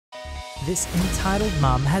This entitled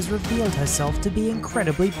mum has revealed herself to be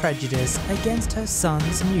incredibly prejudiced against her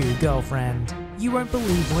son's new girlfriend. You won't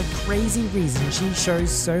believe what crazy reason she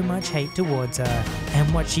shows so much hate towards her,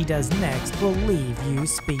 and what she does next will leave you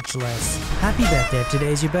speechless. Happy birthday if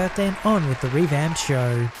today's your birthday, and on with the revamped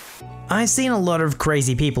show. I've seen a lot of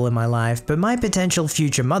crazy people in my life, but my potential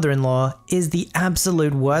future mother-in-law is the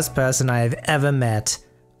absolute worst person I have ever met.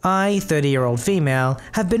 I, 30-year-old female,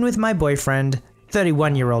 have been with my boyfriend,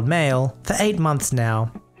 31-year-old male, for 8 months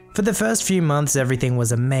now. For the first few months everything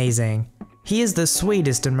was amazing. He is the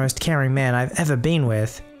sweetest and most caring man I've ever been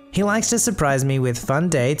with. He likes to surprise me with fun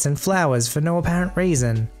dates and flowers for no apparent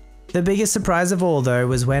reason. The biggest surprise of all though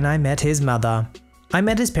was when I met his mother. I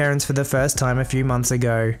met his parents for the first time a few months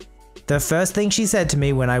ago. The first thing she said to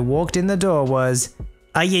me when I walked in the door was,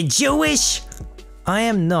 "Are you Jewish?" I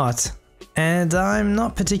am not, and I'm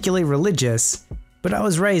not particularly religious, but I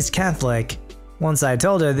was raised Catholic. Once I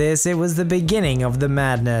told her this, it was the beginning of the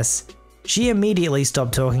madness. She immediately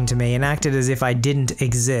stopped talking to me and acted as if I didn't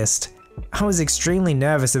exist. I was extremely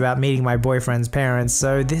nervous about meeting my boyfriend's parents,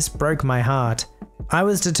 so this broke my heart. I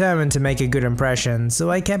was determined to make a good impression, so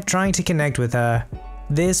I kept trying to connect with her.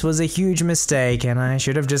 This was a huge mistake and I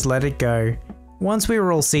should have just let it go. Once we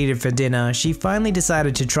were all seated for dinner, she finally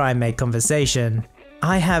decided to try and make conversation.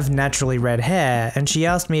 I have naturally red hair and she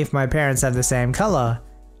asked me if my parents have the same color.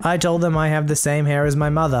 I told them I have the same hair as my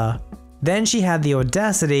mother. Then she had the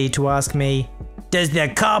audacity to ask me, "Does the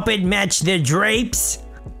carpet match the drapes?"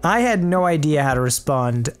 I had no idea how to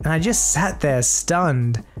respond, and I just sat there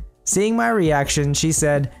stunned. Seeing my reaction, she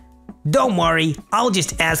said, "Don't worry, I'll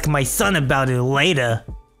just ask my son about it later."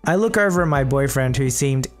 I look over at my boyfriend who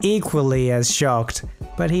seemed equally as shocked,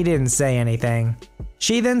 but he didn't say anything.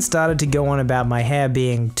 She then started to go on about my hair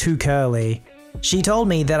being too curly. She told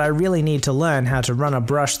me that I really need to learn how to run a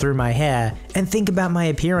brush through my hair and think about my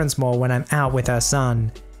appearance more when I'm out with her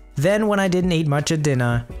son. Then when I didn't eat much at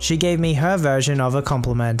dinner, she gave me her version of a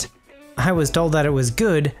compliment. I was told that it was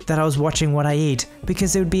good that I was watching what I eat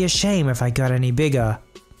because it would be a shame if I got any bigger.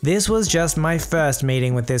 This was just my first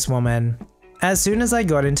meeting with this woman. As soon as I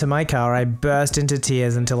got into my car, I burst into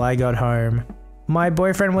tears until I got home. My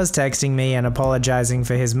boyfriend was texting me and apologizing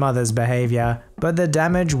for his mother's behavior, but the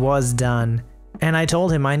damage was done. And I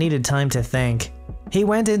told him I needed time to think. He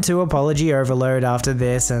went into apology overload after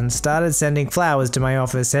this and started sending flowers to my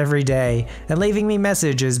office every day and leaving me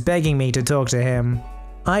messages begging me to talk to him.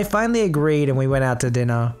 I finally agreed and we went out to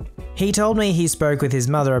dinner. He told me he spoke with his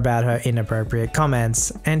mother about her inappropriate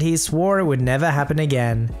comments, and he swore it would never happen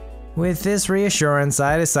again. With this reassurance,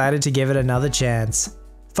 I decided to give it another chance.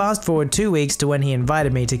 Fast forward 2 weeks to when he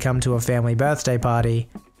invited me to come to a family birthday party.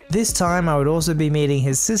 This time I would also be meeting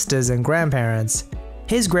his sisters and grandparents.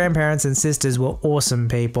 His grandparents and sisters were awesome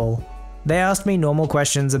people. They asked me normal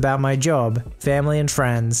questions about my job, family and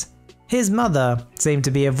friends. His mother seemed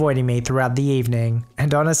to be avoiding me throughout the evening,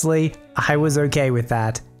 and honestly, I was okay with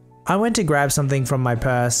that. I went to grab something from my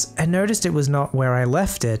purse and noticed it was not where I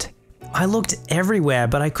left it. I looked everywhere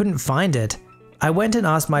but I couldn't find it. I went and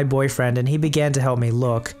asked my boyfriend and he began to help me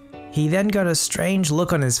look. He then got a strange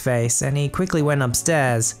look on his face and he quickly went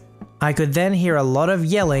upstairs. I could then hear a lot of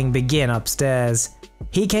yelling begin upstairs.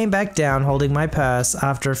 He came back down holding my purse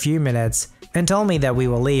after a few minutes and told me that we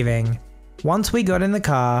were leaving. Once we got in the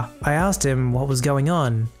car, I asked him what was going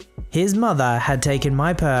on. His mother had taken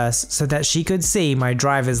my purse so that she could see my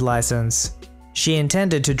driver's license. She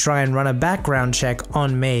intended to try and run a background check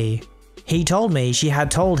on me. He told me she had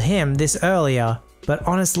told him this earlier, but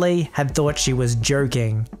honestly had thought she was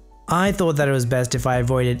joking. I thought that it was best if I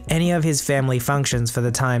avoided any of his family functions for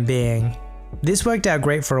the time being. This worked out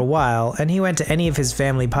great for a while, and he went to any of his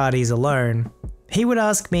family parties alone. He would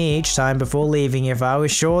ask me each time before leaving if I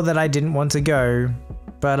was sure that I didn't want to go,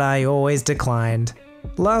 but I always declined.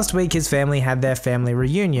 Last week his family had their family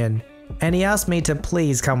reunion, and he asked me to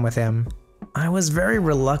please come with him. I was very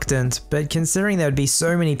reluctant, but considering there would be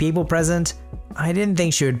so many people present, I didn't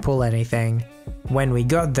think she would pull anything. When we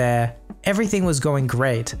got there, everything was going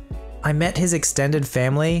great. I met his extended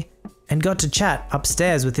family and got to chat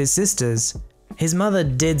upstairs with his sisters. His mother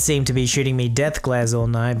did seem to be shooting me death glares all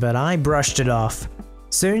night, but I brushed it off.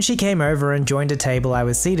 Soon she came over and joined a table I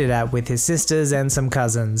was seated at with his sisters and some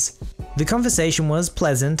cousins. The conversation was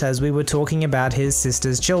pleasant as we were talking about his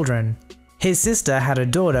sister's children. His sister had a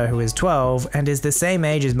daughter who is 12 and is the same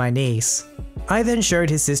age as my niece. I then showed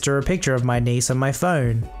his sister a picture of my niece on my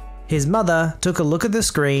phone. His mother took a look at the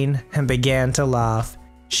screen and began to laugh.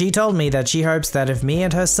 She told me that she hopes that if me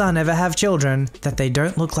and her son ever have children, that they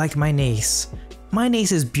don't look like my niece. My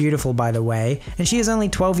niece is beautiful, by the way, and she is only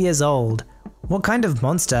 12 years old. What kind of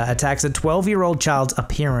monster attacks a 12-year-old child's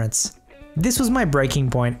appearance? This was my breaking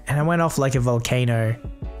point and I went off like a volcano.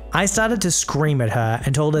 I started to scream at her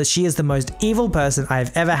and told her she is the most evil person I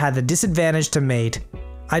have ever had the disadvantage to meet.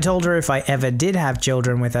 I told her if I ever did have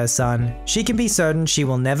children with her son, she can be certain she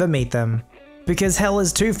will never meet them, because hell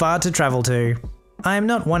is too far to travel to. I am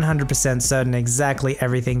not 100% certain exactly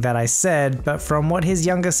everything that I said, but from what his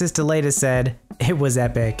younger sister later said, it was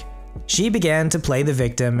epic. She began to play the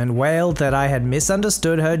victim and wailed that I had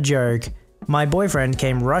misunderstood her joke. My boyfriend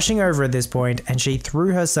came rushing over at this point and she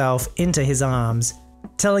threw herself into his arms,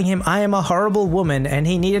 telling him I am a horrible woman and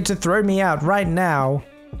he needed to throw me out right now.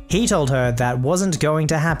 He told her that wasn't going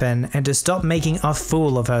to happen and to stop making a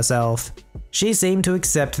fool of herself. She seemed to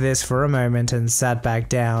accept this for a moment and sat back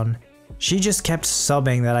down. She just kept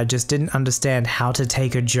sobbing that I just didn't understand how to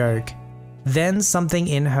take a joke. Then something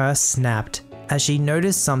in her snapped as she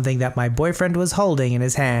noticed something that my boyfriend was holding in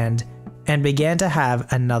his hand and began to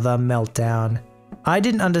have another meltdown. I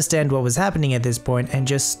didn't understand what was happening at this point and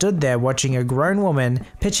just stood there watching a grown woman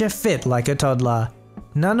pitch a fit like a toddler.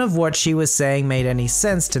 None of what she was saying made any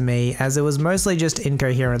sense to me as it was mostly just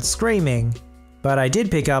incoherent screaming, but I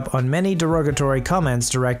did pick up on many derogatory comments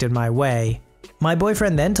directed my way. My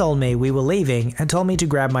boyfriend then told me we were leaving and told me to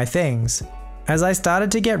grab my things. As I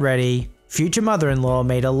started to get ready, future mother-in-law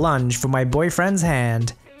made a lunge for my boyfriend's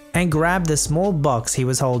hand and grabbed the small box he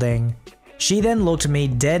was holding. She then looked me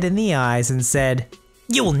dead in the eyes and said,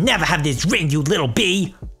 "You will never have this ring, you little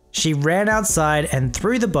bee!" She ran outside and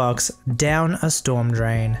threw the box down a storm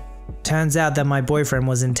drain. Turns out that my boyfriend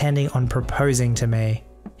was intending on proposing to me.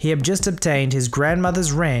 He had just obtained his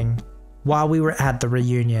grandmother's ring while we were at the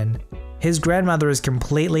reunion. His grandmother is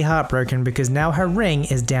completely heartbroken because now her ring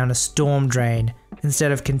is down a storm drain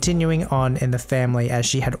instead of continuing on in the family as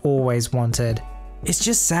she had always wanted. It's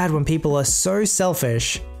just sad when people are so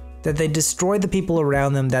selfish that they destroy the people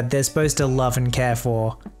around them that they're supposed to love and care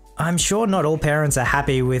for. I'm sure not all parents are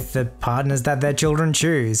happy with the partners that their children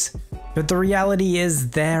choose, but the reality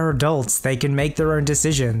is they're adults, they can make their own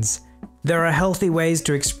decisions. There are healthy ways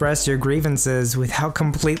to express your grievances without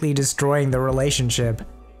completely destroying the relationship.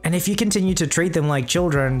 And if you continue to treat them like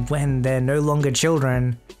children when they're no longer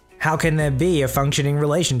children, how can there be a functioning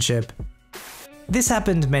relationship? This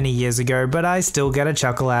happened many years ago, but I still get a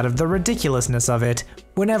chuckle out of the ridiculousness of it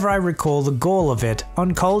whenever I recall the gall of it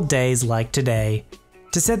on cold days like today.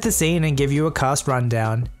 To set the scene and give you a cast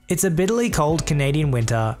rundown, it's a bitterly cold Canadian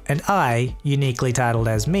winter, and I, uniquely titled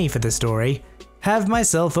as me for the story, have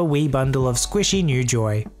myself a wee bundle of squishy new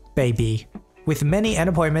joy, baby, with many an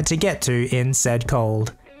appointment to get to in said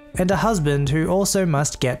cold, and a husband who also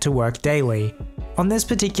must get to work daily. On this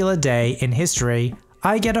particular day in history,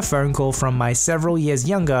 I get a phone call from my several years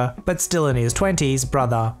younger, but still in his 20s,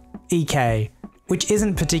 brother, EK, which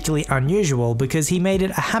isn't particularly unusual because he made it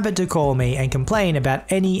a habit to call me and complain about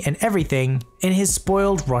any and everything in his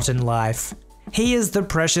spoiled, rotten life. He is the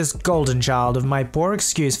precious golden child of my poor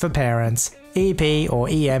excuse for parents, EP or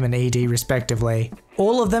EM and ED respectively.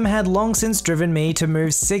 All of them had long since driven me to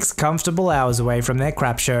move 6 comfortable hours away from their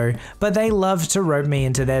crap show, but they loved to rope me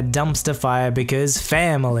into their dumpster fire because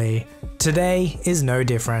family. Today is no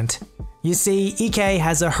different. You see, EK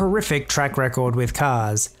has a horrific track record with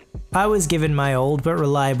cars. I was given my old but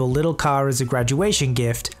reliable little car as a graduation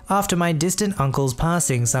gift after my distant uncle's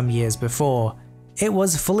passing some years before. It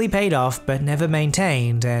was fully paid off but never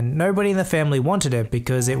maintained, and nobody in the family wanted it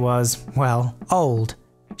because it was, well, old.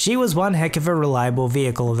 She was one heck of a reliable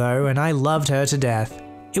vehicle though, and I loved her to death.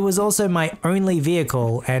 It was also my only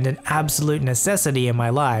vehicle and an absolute necessity in my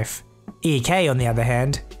life. EK, on the other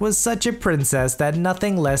hand, was such a princess that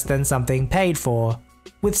nothing less than something paid for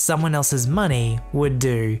with someone else's money would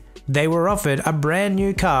do. They were offered a brand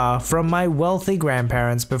new car from my wealthy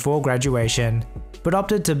grandparents before graduation, but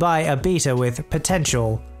opted to buy a Beta with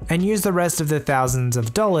potential and use the rest of the thousands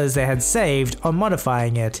of dollars they had saved on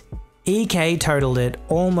modifying it. EK totaled it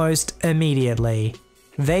almost immediately.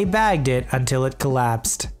 They bagged it until it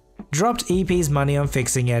collapsed, dropped EP's money on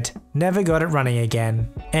fixing it, never got it running again,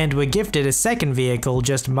 and were gifted a second vehicle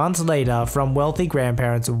just months later from wealthy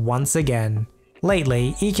grandparents once again.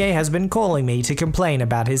 Lately, EK has been calling me to complain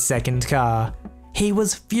about his second car. He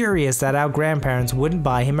was furious that our grandparents wouldn't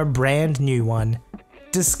buy him a brand new one,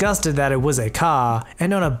 disgusted that it was a car and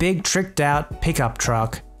not a big tricked out pickup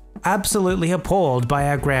truck, absolutely appalled by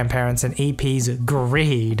our grandparents and EP's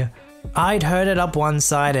greed. I'd heard it up one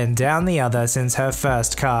side and down the other since her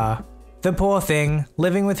first car. The poor thing,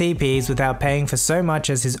 living with EPs without paying for so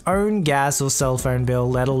much as his own gas or cell phone bill,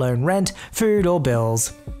 let alone rent, food or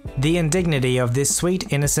bills. The indignity of this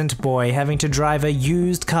sweet innocent boy having to drive a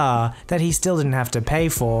used car that he still didn't have to pay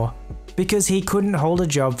for. because he couldn't hold a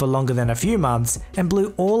job for longer than a few months and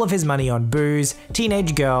blew all of his money on booze,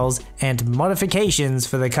 teenage girls, and modifications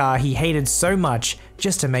for the car he hated so much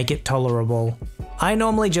just to make it tolerable. I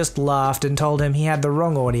normally just laughed and told him he had the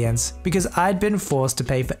wrong audience because I'd been forced to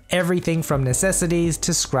pay for everything from necessities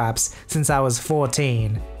to scraps since I was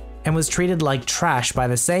 14 and was treated like trash by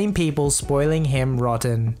the same people spoiling him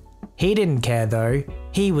rotten. He didn't care though,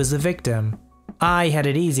 he was the victim. I had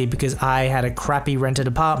it easy because I had a crappy rented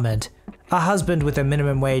apartment, a husband with a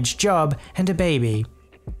minimum wage job, and a baby.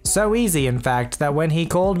 So easy in fact that when he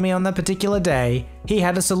called me on that particular day, he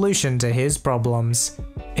had a solution to his problems.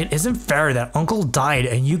 It isn't fair that Uncle died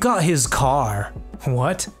and you got his car.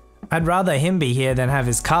 What? I'd rather him be here than have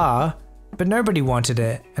his car. But nobody wanted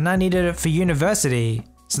it, and I needed it for university,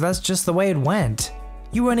 so that's just the way it went.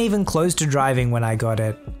 You weren't even close to driving when I got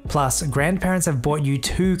it. Plus, grandparents have bought you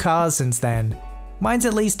 2 cars since then. Mine's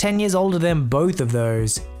at least 10 years older than both of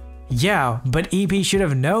those. Yeah, but EP should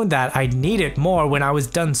have known that I'd need it more when I was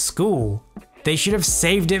done school. They should have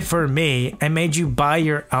saved it for me and made you buy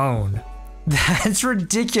your own. That's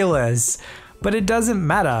ridiculous. But it doesn't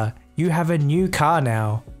matter. You have a new car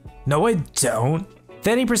now. No, I don't.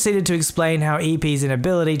 Then he proceeded to explain how EP's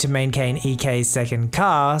inability to maintain EK's second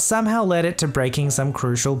car somehow led it to breaking some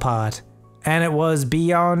crucial part. And it was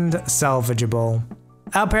beyond salvageable.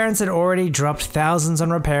 Our parents had already dropped thousands on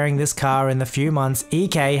repairing this car in the few months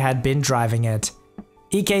EK had been driving it.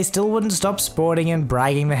 EK still wouldn't stop sporting and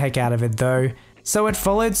bragging the heck out of it though, so it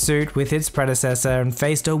followed suit with its predecessor and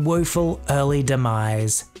faced a woeful early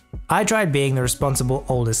demise. I tried being the responsible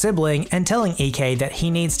older sibling and telling EK that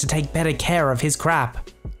he needs to take better care of his crap.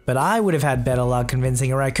 But I would have had better luck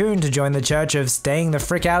convincing a raccoon to join the church of staying the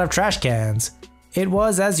frick out of trash cans. It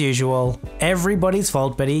was, as usual, everybody's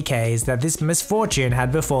fault but EK's that this misfortune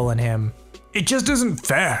had befallen him. It just isn't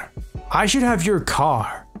fair. I should have your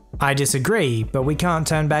car. I disagree, but we can't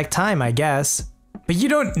turn back time, I guess. But you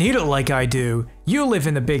don't need it like I do. You live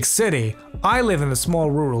in the big city. I live in the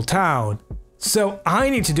small rural town. So I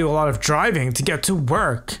need to do a lot of driving to get to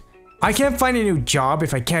work. I can't find a new job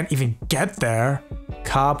if I can't even get there.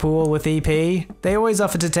 Carpool with EP? They always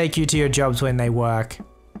offer to take you to your jobs when they work.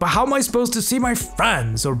 But how am I supposed to see my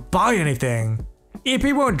friends or buy anything? EP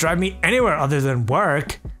won't drive me anywhere other than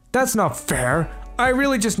work. That's not fair. I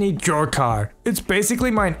really just need your car. It's basically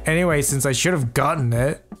mine anyway since I should have gotten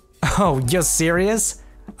it. Oh, you're serious?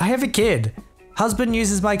 I have a kid. Husband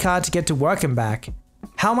uses my car to get to work and back.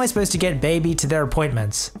 How am I supposed to get baby to their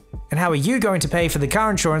appointments? And how are you going to pay for the car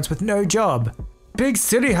insurance with no job? Big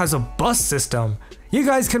city has a bus system. You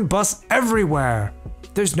guys can bus everywhere.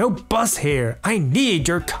 There's no bus here. I need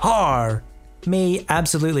your car. Me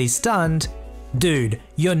absolutely stunned. Dude,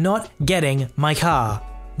 you're not getting my car.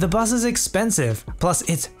 The bus is expensive, plus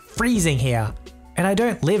it's freezing here. And I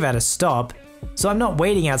don't live at a stop, so I'm not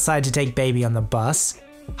waiting outside to take baby on the bus.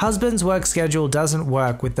 Husband's work schedule doesn't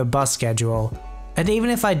work with the bus schedule. And even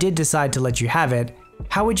if I did decide to let you have it,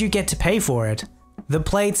 how would you get to pay for it? The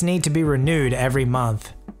plates need to be renewed every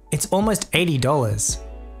month. It's almost $80.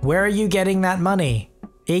 Where are you getting that money?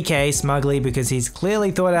 EK smugly because he's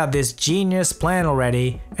clearly thought out this genius plan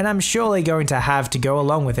already, and I'm surely going to have to go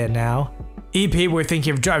along with it now. EP, we're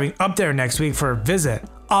thinking of driving up there next week for a visit.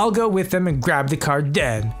 I'll go with them and grab the car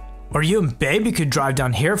then. Or you and baby could drive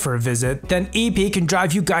down here for a visit, then EP can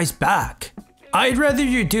drive you guys back. I'd rather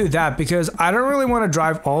you do that because I don't really want to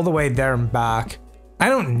drive all the way there and back. I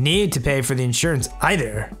don't need to pay for the insurance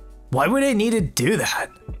either. Why would I need to do that?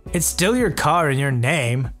 It's still your car in your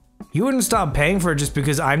name. You wouldn't stop paying for it just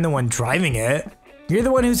because I'm the one driving it. You're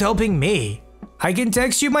the one who's helping me. I can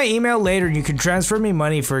text you my email later and you can transfer me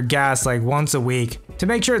money for gas like once a week to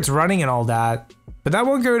make sure it's running and all that. But that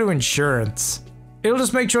won't go to insurance. It'll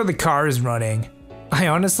just make sure the car is running. I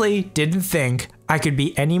honestly didn't think I could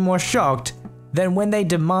be any more shocked than when they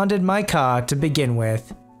demanded my car to begin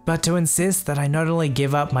with. But to insist that I not only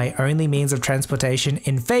give up my only means of transportation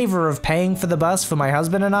in favor of paying for the bus for my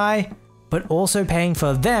husband and I, but also paying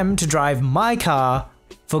for them to drive my car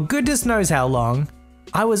for goodness knows how long,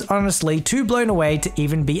 I was honestly too blown away to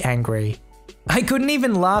even be angry. I couldn't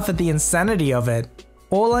even laugh at the insanity of it.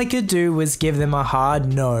 All I could do was give them a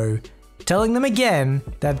hard no, telling them again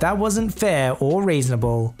that that wasn't fair or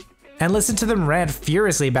reasonable, and listen to them rant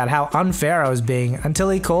furiously about how unfair I was being until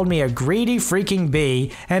he called me a greedy freaking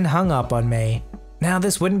bee and hung up on me. Now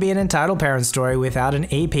this wouldn't be an entitled parent story without an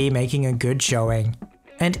EP making a good showing.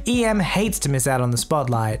 And EM hates to miss out on the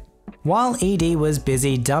spotlight. While ED was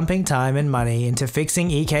busy dumping time and money into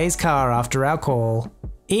fixing EK's car after our call,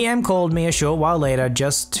 EM called me a short while later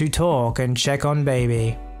just to talk and check on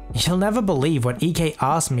baby. You'll never believe what EK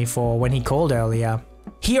asked me for when he called earlier.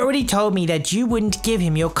 He already told me that you wouldn't give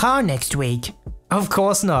him your car next week. Of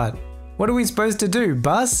course not. What are we supposed to do,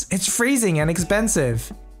 bus? It's freezing and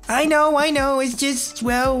expensive. I know, it's just,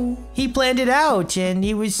 well, he planned it out and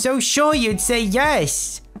he was so sure you'd say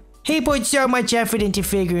yes. He put so much effort into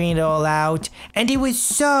figuring it all out, and he was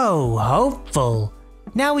so hopeful.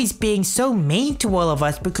 Now he's being so mean to all of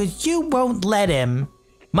us because you won't let him.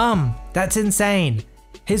 Mum, that's insane.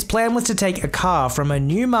 His plan was to take a car from a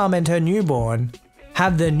new mum and her newborn,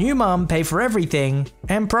 have the new mum pay for everything,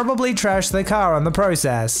 and probably trash the car on the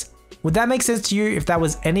process. Would that make sense to you if that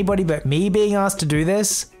was anybody but me being asked to do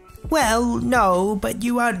this? Well, no, but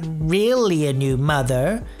you aren't really a new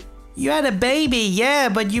mother. You had a baby, yeah,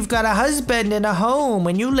 but you've got a husband and a home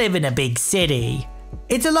and you live in a big city.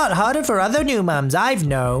 It's a lot harder for other new mums I've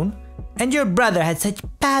known. And your brother had such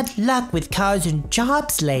bad luck with cars and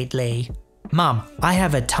jobs lately. Mum, I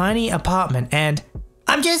have a tiny apartment and…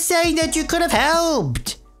 I'm just saying that you could have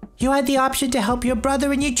helped. You had the option to help your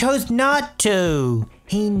brother and you chose not to.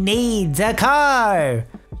 He needs a car.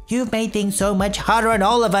 You've made things so much harder on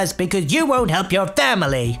all of us because you won't help your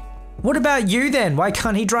family. What about you then? Why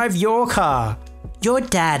can't he drive your car? Your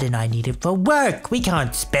dad and I need it for work. We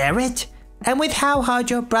can't spare it. And with how hard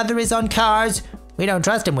your brother is on cars, we don't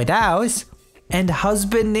trust him with ours. And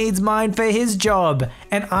husband needs mine for his job,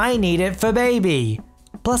 and I need it for baby.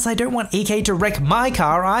 Plus, I don't want EK to wreck my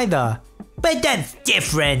car either. But that's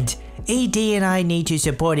different. ED and I need to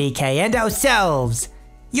support EK and ourselves.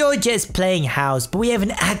 You're just playing house, but we have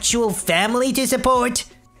an actual family to support.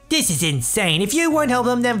 This is insane. If you won't help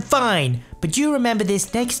them, then fine. But you remember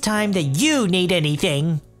this next time that you need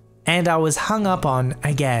anything. And I was hung up on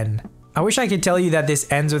again. I wish I could tell you that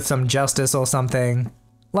this ends with some justice or something.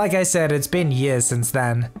 Like I said, it's been years since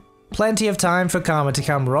then. Plenty of time for karma to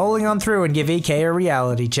come rolling on through and give EK a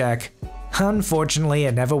reality check. Unfortunately,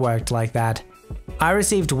 it never worked like that. I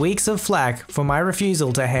received weeks of flack for my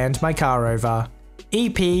refusal to hand my car over.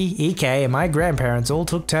 EP, EK, and my grandparents all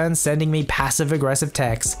took turns sending me passive-aggressive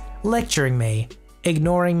texts, lecturing me,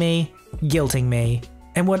 ignoring me, guilting me,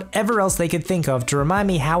 and whatever else they could think of to remind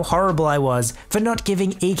me how horrible I was for not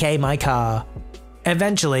giving EK my car.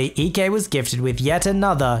 Eventually, EK was gifted with yet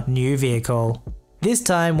another new vehicle. This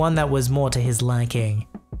time one that was more to his liking.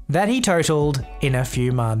 That he totaled in a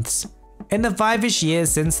few months. In the 5-ish years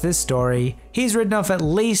since this story, he's ridden off at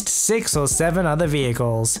least 6 or 7 other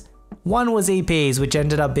vehicles. One was EP's, which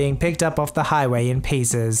ended up being picked up off the highway in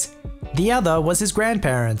pieces. The other was his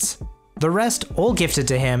grandparents'. The rest all gifted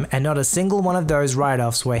to him, and not a single one of those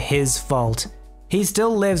write-offs were his fault. He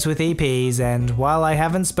still lives with EP's, and while I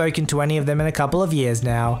haven't spoken to any of them in a couple of years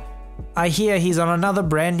now, I hear he's on another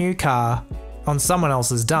brand new car, on someone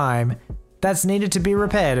else's dime, that's needed to be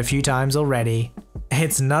repaired a few times already.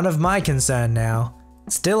 It's none of my concern now.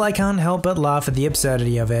 Still, I can't help but laugh at the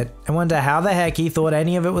absurdity of it, and wonder how the heck he thought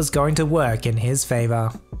any of it was going to work in his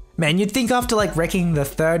favor. Man, you'd think after like wrecking the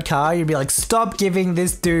 3rd car, you'd be like, stop giving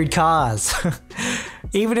this dude cars.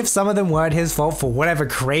 Even if some of them weren't his fault for whatever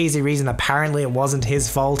crazy reason, apparently it wasn't his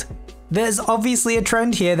fault. There's obviously a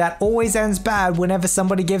trend here that always ends bad whenever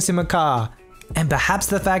somebody gives him a car. And perhaps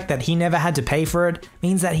the fact that he never had to pay for it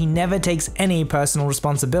means that he never takes any personal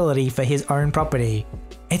responsibility for his own property.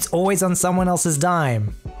 It's always on someone else's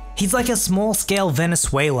dime. He's like a small-scale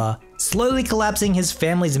Venezuela, slowly collapsing his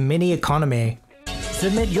family's mini economy.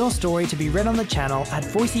 Submit your story to be read on the channel at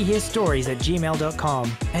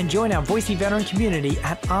voiceyherestories@gmail.com and join our Voicey veteran community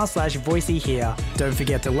at r/VoiceyHere. Don't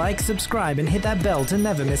forget to like, subscribe, and hit that bell to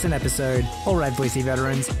never miss an episode. Alright, Voicey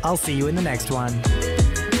veterans, I'll see you in the next one.